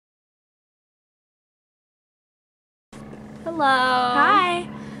Hello. Hi,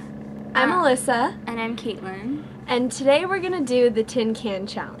 I'm Alyssa, And I'm Caitlin. and today we're gonna do the tin can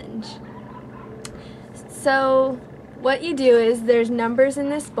challenge. So, what you do is there's numbers in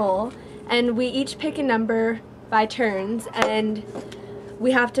this bowl, and we each pick a number by turns, and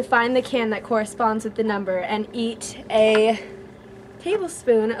we have to find the can that corresponds with the number and eat a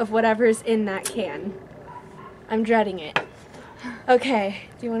tablespoon of whatever's in that can. I'm dreading it. Okay,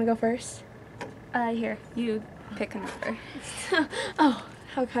 do you want to go first? Here, you pick a number. Oh,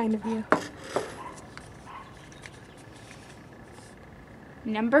 how kind of you.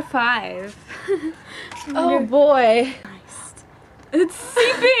 Number 5. Oh boy. Nice. It's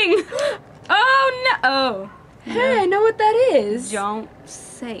seeping! Oh no! Oh. Hey, I know what that is. Don't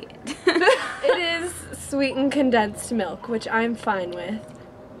say it. It is sweetened condensed milk, which I'm fine with.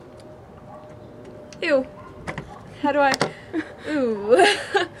 Ew. How do I? Ooh.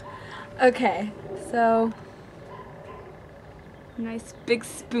 Okay, so Nice big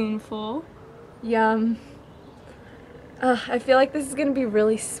spoonful. yum. Ugh, I feel like this is gonna be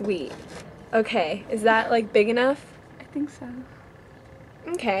really sweet. Okay, is that like big enough? I think so.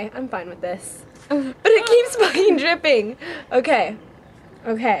 Okay, I'm fine with this. But it keeps fucking dripping. Okay.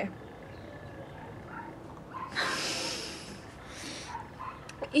 Okay.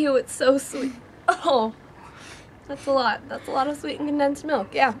 Ew, it's so sweet. Oh. That's a lot. That's a lot of sweetened condensed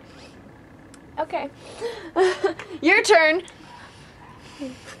milk. Yeah. Okay. Your turn.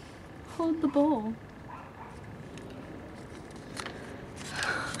 Hold the bowl.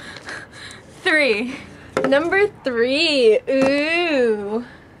 3. Number 3. Ooh.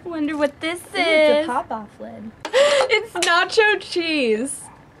 Wonder what this is. It's a pop-off lid. It's nacho cheese.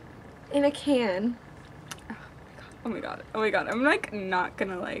 In a can. Oh my god. Oh my god. I'm like not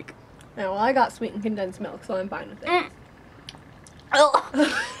gonna like. Oh, well, I got sweetened condensed milk, so I'm fine with it. Ew.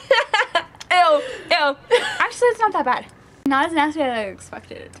 Ew. Actually, it's not that bad. Not as nasty as I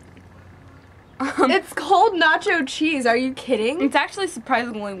expected. It's cold nacho cheese. Are you kidding? It's actually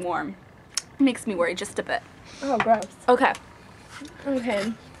surprisingly warm. Makes me worry just a bit. Oh, gross. Okay.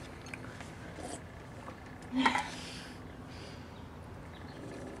 Okay.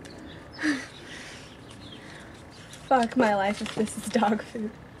 Fuck my life if this is dog food.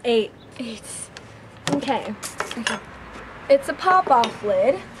 8. 8. Okay. It's a pop-off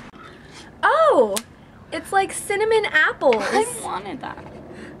lid. Oh! It's like cinnamon apples. I wanted that.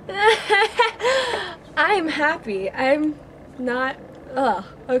 I'm happy. I'm not... Ugh.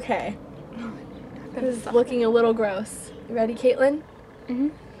 Okay. This is looking a little gross. You ready, Caitlin? Mm-hmm.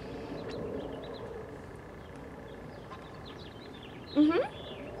 Mm-hmm.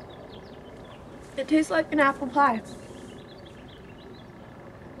 It tastes like an apple pie.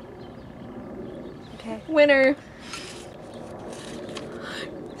 Okay. Winner.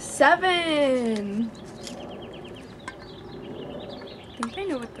 7. I think I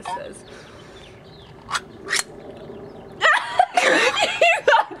know what this is. You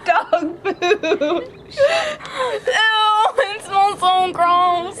got dog food. Ew! It smells so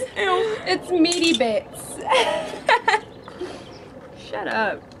gross. Ew. It's meaty bits. Shut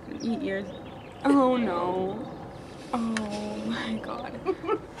up. Eat yours. Oh no. Oh my god.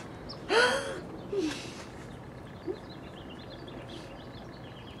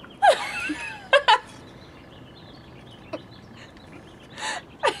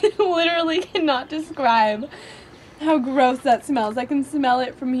 I literally cannot describe how gross that smells. I can smell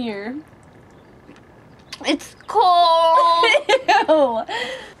it from here. It's cold. Ew.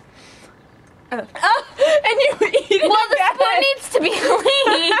 And you eat it Well, the again. spoon needs to be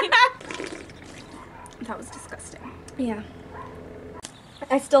clean. That was disgusting. Yeah.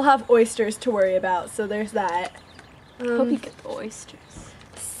 I still have oysters to worry about, so there's that. Hope you get the oysters.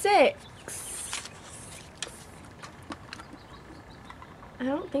 6. I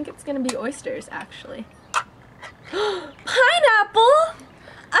don't think it's gonna be oysters, actually. Pineapple!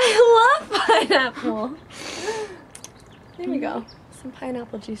 I love pineapple! There we go. Some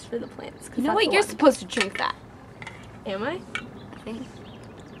pineapple juice for the plants. 'Cause You know that's what? a You're lot. supposed to drink that. Am I? I think.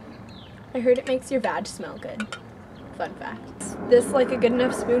 I heard it makes your vag smell good. Fun fact. Is this like a good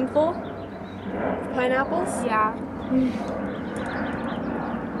enough spoonful of pineapples? Yeah.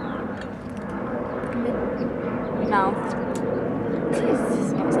 Mouth. This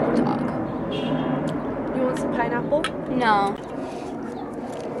smells like dog. You want some pineapple? No.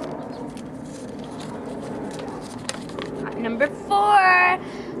 Number 4.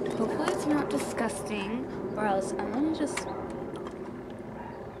 Hopefully it's not disgusting, or else I'm gonna just.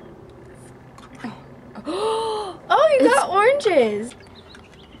 Oh, you got oranges!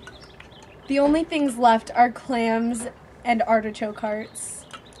 The only things left are clams and artichoke hearts.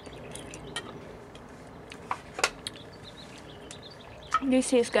 These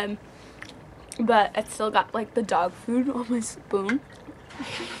taste good. But I still got like the dog food on my spoon.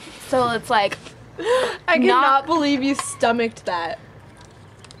 So it's like I cannot believe you stomached that.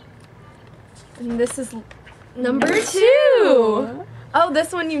 And this is number 2. Oh,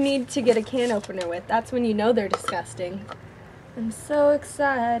 this one you need to get a can opener with. That's when you know they're disgusting. I'm so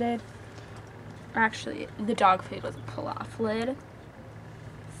excited. actually the dog food was a pull-off lid.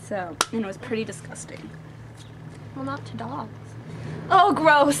 So, and it was pretty disgusting. Well, not to dogs. Oh,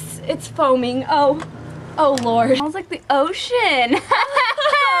 gross. It's foaming. Oh Lord. It smells like the ocean.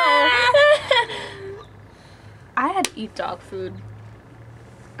 I had to eat dog food.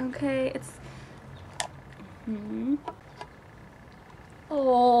 Okay, it's...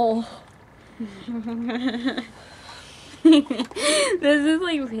 Oh. This is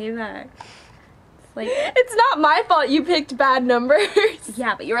like payback. It's like... It's not my fault you picked bad numbers.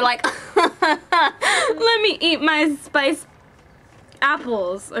 Yeah, but you were like, let me eat my spiced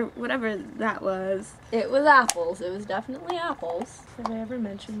apples, or whatever that was. It was apples. It was definitely apples. Have I ever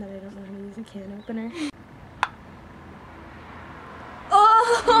mentioned that I don't know how to use a can opener?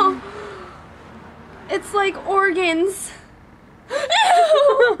 Oh! It's like organs. They're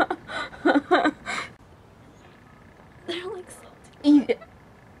like salty. Eat it.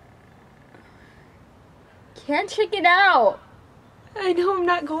 Can't check it out. I know I'm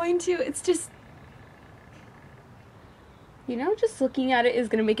not going to. It's just... You know, just looking at it is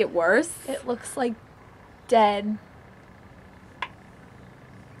gonna make it worse. It looks like dead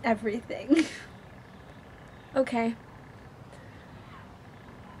everything. Okay.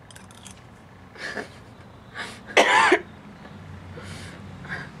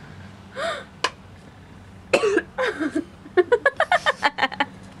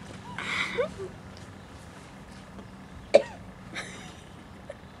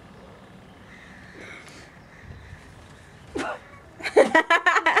 It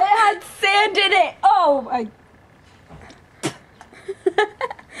had sand in it. Oh my.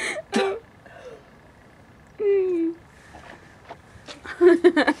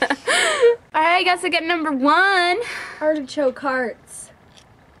 Alright, I guess I get number 1. Artichoke hearts.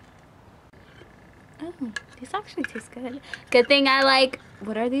 Oh, these actually taste good. Good thing I like,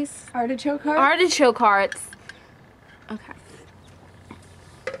 what are these? Artichoke hearts? Artichoke hearts. Okay.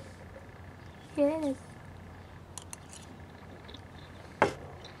 Here it is.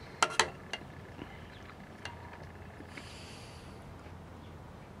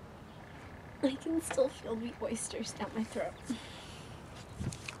 I can still feel the oysters down my throat.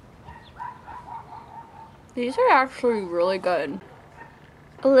 These are actually really good.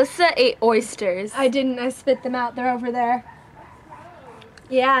 Alyssa ate oysters. I didn't. I spit them out. They're over there.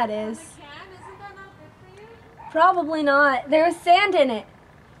 Yeah, it is. Probably not. There was sand in it.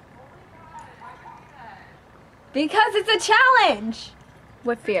 Because it's a challenge.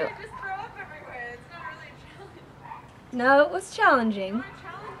 What feel? Just throw up everywhere. It's not really a challenge. No, it was challenging.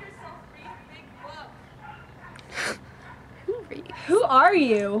 Challenge yourself, read a big book. Who are you? Who are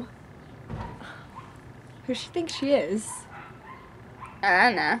you? Who she thinks she is? I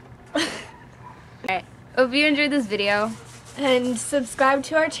don't know. Alright, hope you enjoyed this video. And subscribe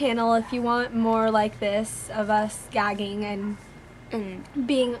to our channel if you want more like this of us gagging and And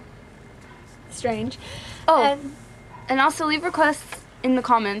being strange. oh, and also leave requests in the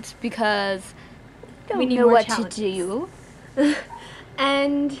comments because We need know more what challenges. to do.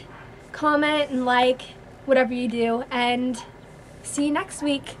 And comment and like whatever you do. And see you next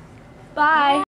week. Bye.